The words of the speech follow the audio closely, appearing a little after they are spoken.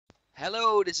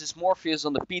Hello, this is Morpheus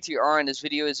on the PTR, and this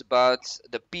video is about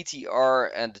the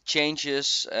PTR and the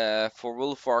changes for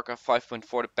World of Warcraft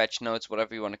 5.4, the patch notes,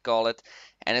 whatever you want to call it,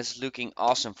 and it's looking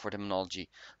awesome for Demonology.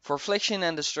 For Affliction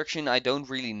and Destruction, I don't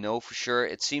really know for sure.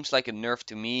 It seems like a nerf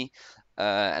to me,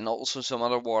 and also some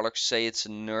other Warlocks say it's a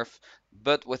nerf,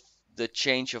 but with the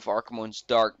change of Archimonde's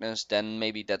Darkness, then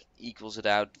maybe that equals it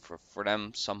out for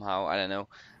them somehow, I don't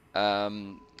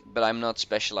know. But I'm not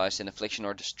specialized in Affliction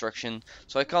or Destruction.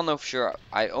 So I can't know for sure.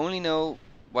 I only know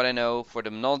what I know for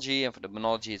Demonology, and for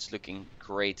Demonology it's looking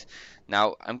great.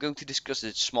 Now I'm going to discuss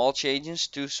the small changes,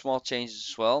 two small changes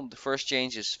as well. The first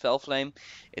change is Fell Flame.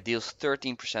 It deals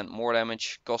 13% more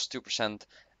damage, costs 2%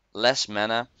 less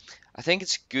mana. I think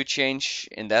it's a good change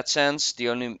in that sense. The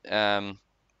only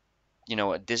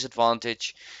a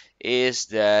disadvantage is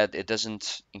that it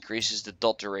doesn't increases the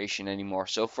dot duration anymore.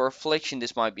 So for Affliction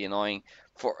this might be annoying.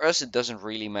 For us it doesn't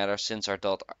really matter since our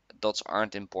dots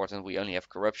aren't important. We only have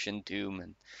Corruption, Doom,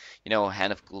 and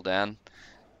Hand of Gul'dan.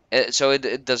 So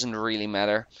it doesn't really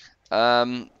matter.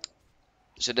 So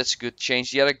that's a good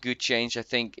change. The other good change I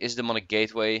think is the Demonic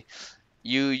Gateway.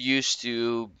 You used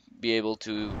to be able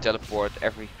to teleport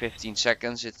every 15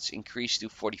 seconds. It's increased to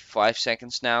 45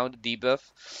 seconds now, the debuff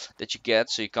that you get,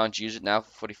 so you can't use it now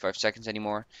for 45 seconds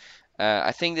anymore.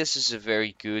 I think this is a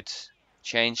very good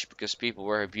change because people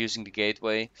were abusing the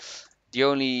gateway. The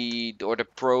only, or the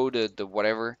pro, the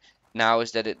whatever, now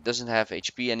is that it doesn't have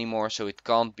HP anymore, so it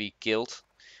can't be killed.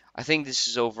 I think this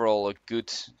is overall a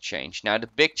good change. Now the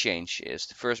big change is,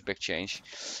 the first big change,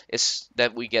 is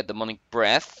that we get Demonic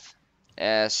Breath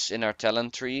as in our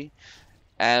talent tree,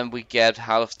 and we get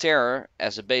Howl of Terror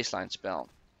as a baseline spell.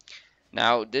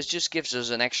 Now this just gives us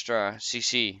an extra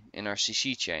CC in our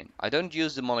CC chain. I don't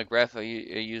use Demonic Breath, I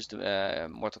use the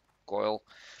Mortal Coil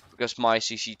because my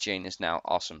CC chain is now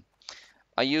awesome.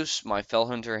 I use my Fell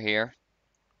Hunter here,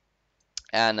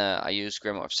 and I use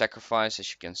Grimoire of Sacrifice, as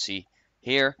you can see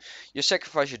here. You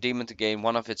sacrifice your demon to gain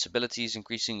one of its abilities,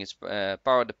 increasing its the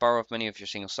power of many of your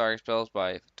single target spells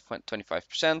by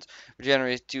 25%,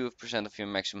 regenerate 2% of your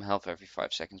maximum health every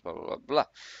 5 seconds, blah blah blah blah.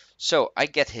 So I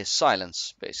get his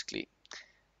silence basically.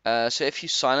 So if you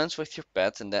silence with your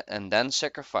pet and then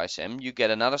sacrifice him, you get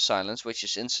another silence which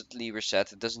is instantly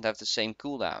reset. It doesn't have the same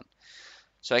cooldown.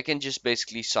 So I can just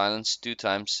basically silence 2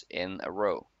 times in a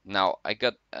row. Now I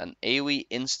got an AoE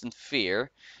instant fear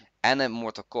and a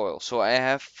mortal coil. So I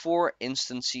have 4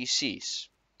 instant CCs.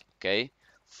 Okay?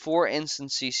 4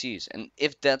 instant CCs. And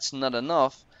if that's not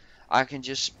enough, I can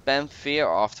just spam fear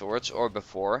afterwards or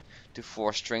before to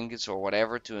force trinkets or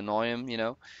whatever to annoy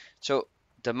him. So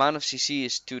the amount of CC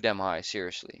is too damn high,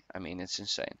 seriously. I mean, it's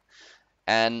insane.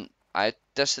 And I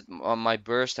tested on my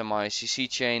burst and my CC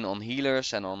chain on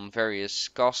healers and on various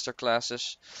caster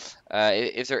classes.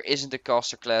 If there isn't a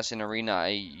caster class in arena, I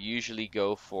usually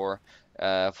go for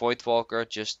Voidwalker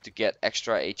just to get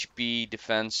extra HP,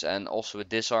 defense, and also a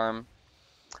disarm.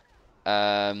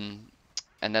 And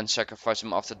then sacrifice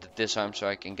him after the disarm so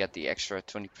I can get the extra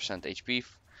 20% HP.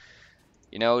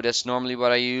 That's normally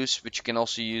what I use, but you can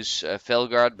also use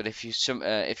Felguard. But if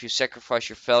you sacrifice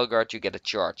your Felguard, you get a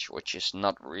charge, which is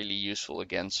not really useful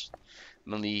against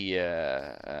melee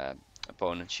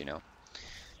opponents.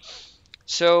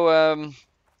 So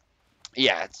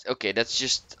yeah, okay, that's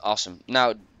just awesome.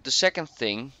 Now the second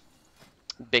thing,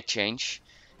 big change,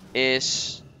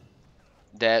 is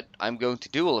that I'm going to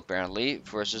duel apparently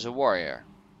versus a warrior,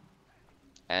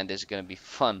 and this is gonna be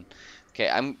fun. Okay,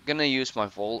 I'm gonna use my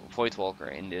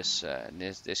Voidwalker in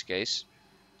this case.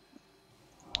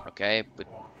 Okay, put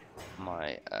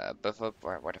my buff up.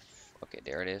 Okay,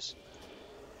 there it is.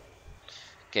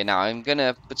 Okay, now I'm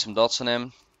gonna put some dots on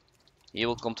him. He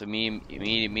will come to me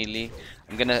immediately.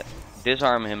 I'm gonna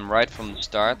disarm him right from the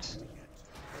start.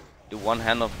 Do one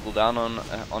hand of cooldown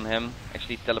on him.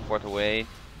 Actually teleport away.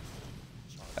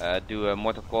 Do a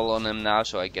mortal coil on him now,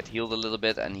 so I get healed a little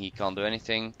bit and he can't do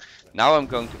anything. Now I'm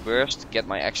going to burst, get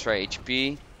my extra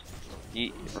HP.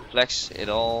 He reflects it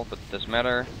all, but it doesn't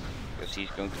matter because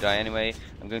he's going to die anyway.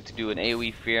 I'm going to do an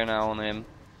AoE fear now on him.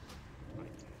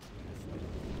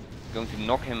 Going to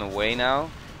knock him away now.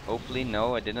 Hopefully,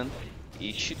 no, I didn't.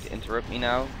 He should interrupt me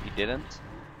now. He didn't.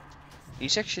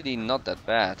 He's actually not that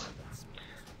bad.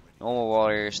 Normal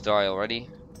warriors die already,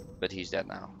 but he's dead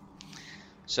now.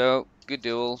 So, good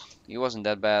duel. He wasn't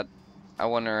that bad. I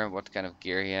wonder what kind of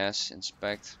gear he has.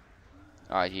 Inspect.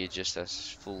 Alright, he just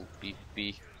has full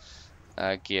PvP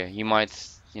gear. He might,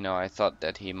 I thought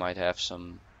that he might have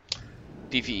some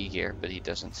PvE gear, but he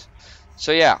doesn't.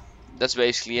 So yeah, that's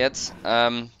basically it.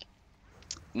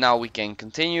 Now we can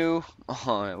continue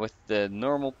with the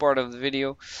normal part of the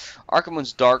video.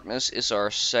 Archimonde's Darkness is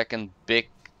our second big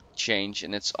change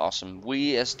and it's awesome.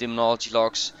 We as Demonology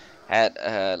Locks had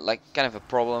like kind of a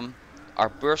problem. Our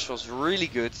burst was really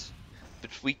good,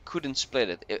 but we couldn't split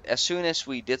it. As soon as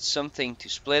we did something to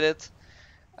split it,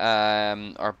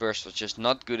 our burst was just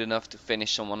not good enough to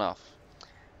finish someone off.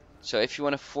 So if you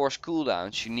want to force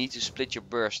cooldowns, you need to split your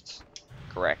burst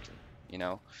correctly, you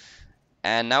know.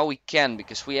 And now we can,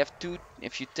 because we have two.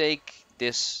 If you take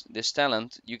this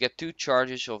talent, you get 2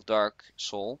 charges of Dark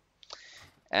Soul,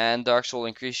 and Dark Soul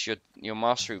increases your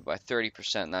mastery by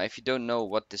 30%. Now, if you don't know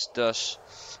what this does,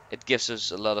 it gives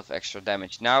us a lot of extra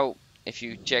damage. Now, if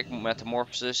you check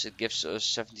Metamorphosis, it gives us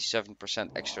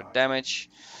 77% extra damage.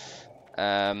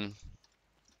 Um,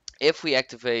 if we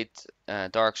activate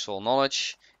Dark Soul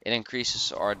Knowledge, it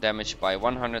increases our damage by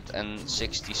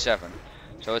 167.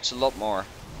 So it's a lot more,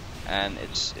 and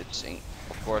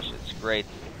of course it's great.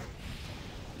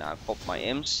 Now I pop my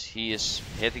imps. He is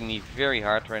hitting me very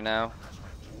hard right now.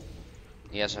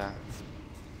 He's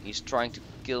trying to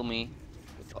kill me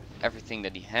with everything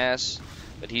that he has,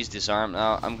 but he's disarmed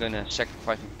now. I'm gonna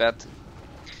sacrifice my pet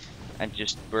and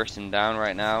just burst him down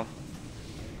right now.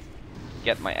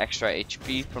 Get my extra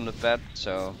HP from the pet,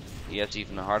 so he has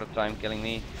even a harder time killing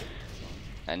me.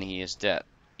 And he is dead.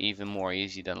 Even more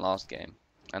easy than last game.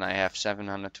 And I have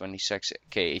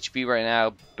 726k HP right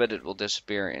now, but it will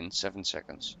disappear in 7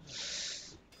 seconds.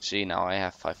 See, now I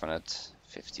have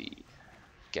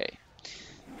 550k.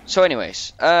 So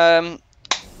anyways,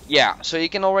 yeah, so you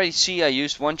can already see I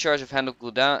used 1 charge of Handle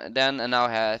Cooldown then, and now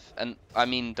I have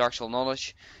Dark Soul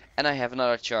Knowledge, and I have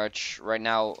another charge right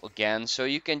now again. So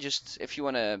you can just, if you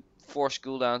want to force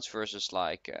cooldowns versus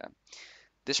like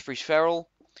this Priest Feral,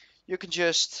 you can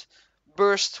just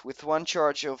burst with 1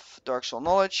 charge of Dark Soul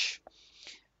Knowledge,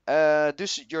 do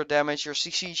your damage, your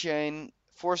CC chain,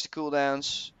 force the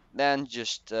cooldowns, then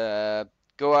just go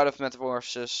out of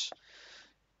Metamorphosis,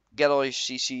 get all your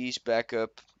CCs back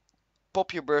up,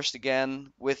 pop your burst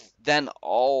again with then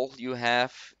all you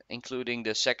have, including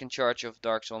the second charge of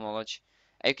Dark Soul Knowledge,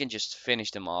 and you can just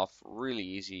finish them off really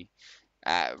easy.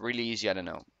 Really easy, I don't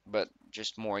know, but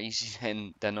just more easy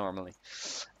than normally.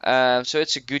 So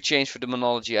it's a good change for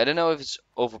Demonology. I don't know if it's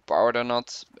overpowered or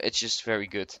not. It's just very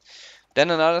good. Then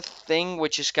another thing,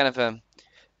 which is kind of a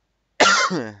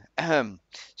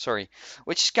sorry,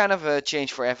 which is kind of a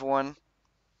change for everyone.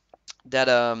 That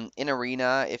in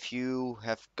arena, if you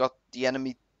have got the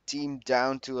enemy team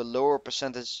down to a lower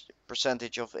percentage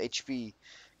of HP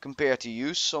compared to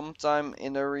you sometime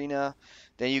in the arena,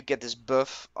 then you get this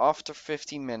buff after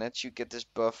 15 minutes. You get this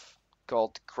buff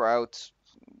called Crowd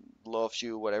Loves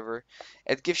You, whatever.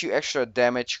 It gives you extra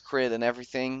damage, crit, and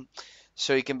everything,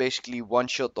 so you can basically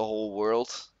one-shot the whole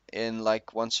world in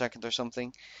like 1 second or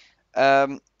something.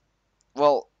 Um,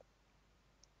 well,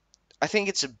 I think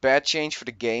it's a bad change for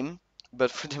the game,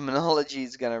 but for Demonology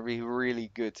it's gonna be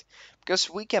really good. Because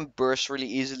we can burst really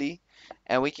easily,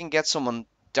 and we can get someone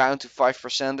down to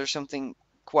 5% or something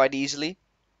quite easily.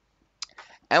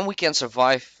 And we can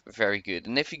survive very good.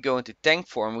 And if you go into tank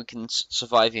form, we can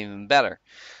survive even better.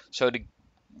 So the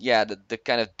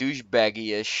kind of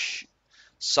douchebaggy-ish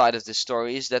side of the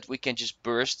story is that we can just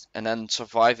burst and then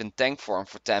survive in tank form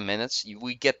for 10 minutes.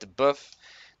 We get the buff,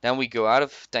 then we go out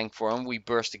of tank form, we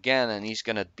burst again, and he's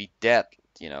gonna be dead,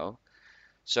 you know.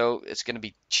 So it's gonna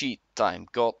be cheat time,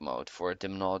 god mode for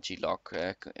Demonology Lock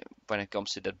when it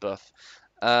comes to that buff.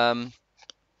 Um,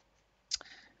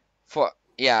 for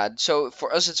yeah, so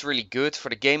for us it's really good. For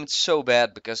the game it's so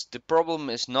bad because the problem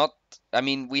is not. I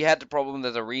mean, we had the problem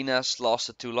that arenas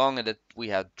lasted too long and that we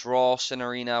had draws in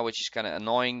arena, which is kind of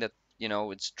annoying that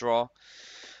it's draw.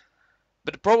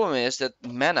 But the problem is that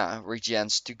mana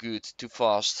regens too good, too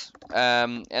fast.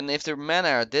 And if the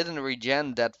mana didn't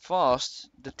regen that fast,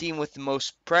 the team with the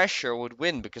most pressure would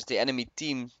win because the enemy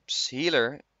team's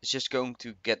healer is just going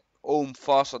to get ohm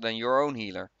faster than your own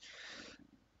healer.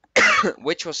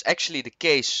 Which was actually the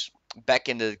case back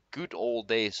in the good old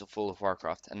days of World of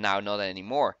Warcraft, and now not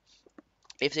anymore.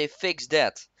 If they fix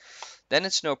that, then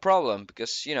it's no problem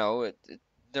because the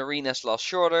arenas last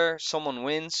shorter, someone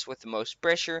wins with the most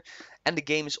pressure, and the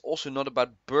game is also not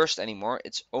about burst anymore.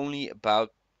 It's only about,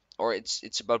 or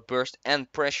it's about burst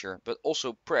and pressure, but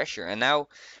also pressure. And now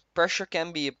pressure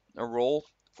can be a role,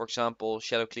 for example,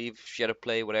 Shadow Cleave, Shadow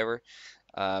Play, whatever.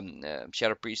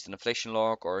 Shadow Priest and Affliction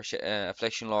Lock, or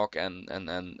Affliction Lock and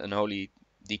Unholy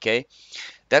Decay.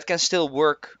 That can still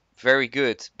work very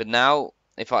good, but now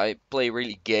if I play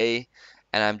really gay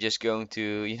and I'm just going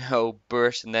to,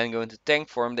 burst and then go into tank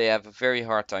form, they have a very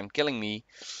hard time killing me,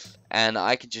 and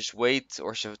I can just wait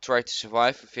or try to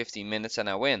survive for 15 minutes and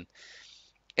I win.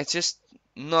 It's just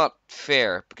not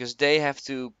fair because they have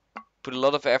to put a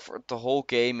lot of effort the whole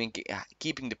game in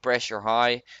keeping the pressure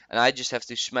high, and I just have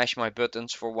to smash my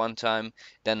buttons for one time,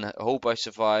 then hope I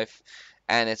survive,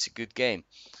 and it's a good game.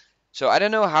 So I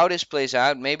don't know how this plays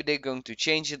out. Maybe they're going to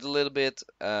change it a little bit,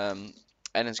 and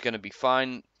it's going to be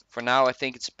fine. For now, I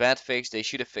think it's a bad fix. They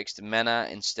should have fixed the mana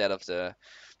instead of the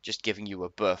just giving you a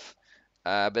buff.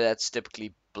 But that's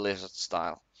typically Blizzard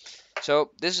style.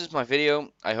 So this is my video.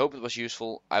 I hope it was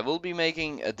useful. I will be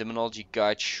making a demonology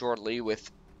guide shortly with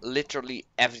literally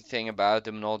everything about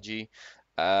demonology,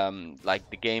 like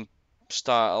the game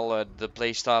style, the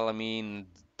play style. I mean,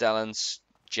 talents,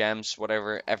 gems,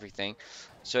 whatever, everything.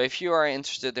 So if you are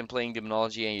interested in playing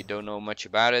demonology and you don't know much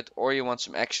about it, or you want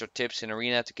some extra tips in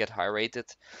arena to get high rated,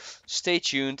 stay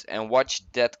tuned and watch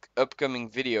that upcoming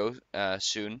video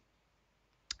soon,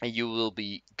 and you will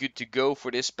be good to go for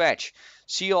this patch.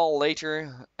 See you all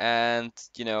later, and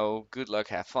good luck,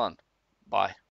 have fun. Bye.